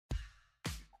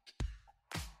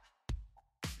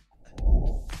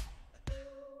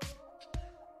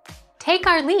Take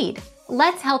our lead.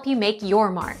 Let's help you make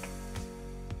your mark.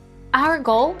 Our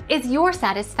goal is your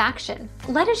satisfaction.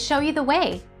 Let us show you the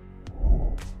way.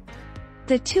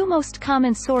 The two most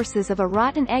common sources of a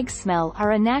rotten egg smell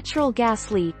are a natural gas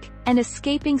leak and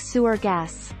escaping sewer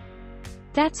gas.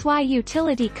 That's why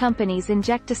utility companies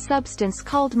inject a substance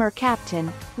called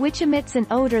mercaptan, which emits an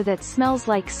odor that smells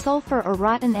like sulfur or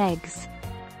rotten eggs.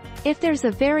 If there's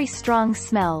a very strong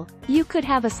smell, you could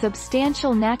have a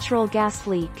substantial natural gas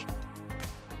leak.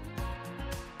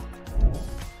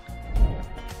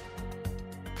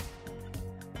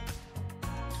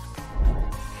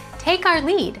 Take our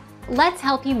lead. Let's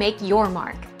help you make your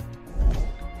mark.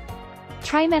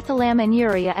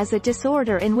 Trimethylaminuria is a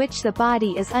disorder in which the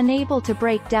body is unable to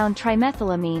break down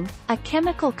trimethylamine, a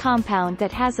chemical compound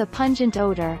that has a pungent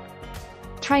odor.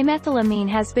 Trimethylamine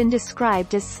has been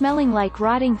described as smelling like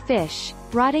rotting fish,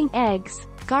 rotting eggs,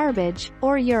 garbage,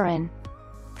 or urine.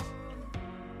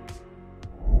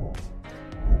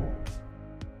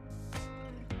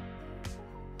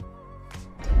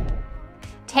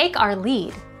 Take our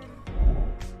lead.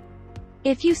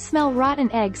 If you smell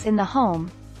rotten eggs in the home,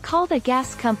 call the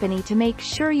gas company to make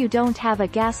sure you don't have a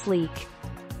gas leak.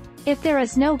 If there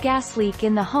is no gas leak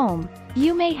in the home,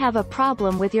 you may have a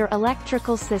problem with your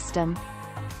electrical system.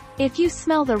 If you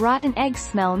smell the rotten egg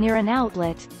smell near an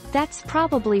outlet, that's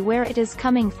probably where it is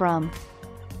coming from.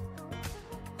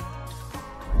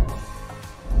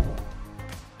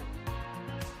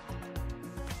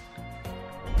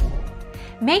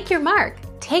 Make your mark.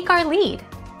 Take our lead.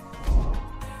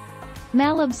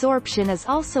 Malabsorption is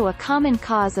also a common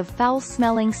cause of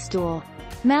foul-smelling stool.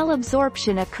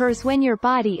 Malabsorption occurs when your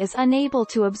body is unable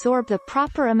to absorb the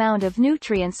proper amount of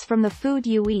nutrients from the food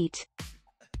you eat.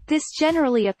 This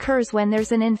generally occurs when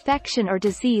there's an infection or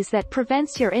disease that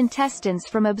prevents your intestines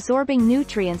from absorbing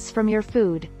nutrients from your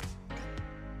food.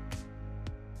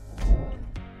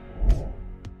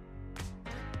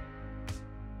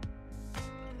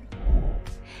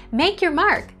 Make your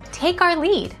mark. Take our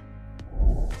lead.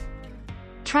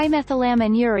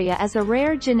 Trimethylaminuria is a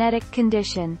rare genetic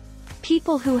condition.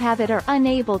 People who have it are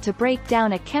unable to break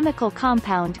down a chemical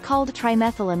compound called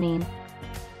trimethylamine.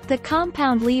 The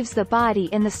compound leaves the body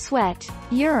in the sweat,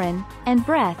 urine, and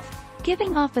breath,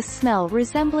 giving off a smell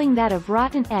resembling that of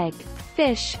rotten egg,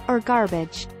 fish, or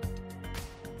garbage.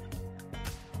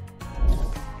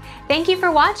 Thank you for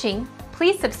watching.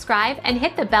 Please subscribe and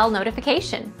hit the bell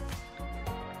notification.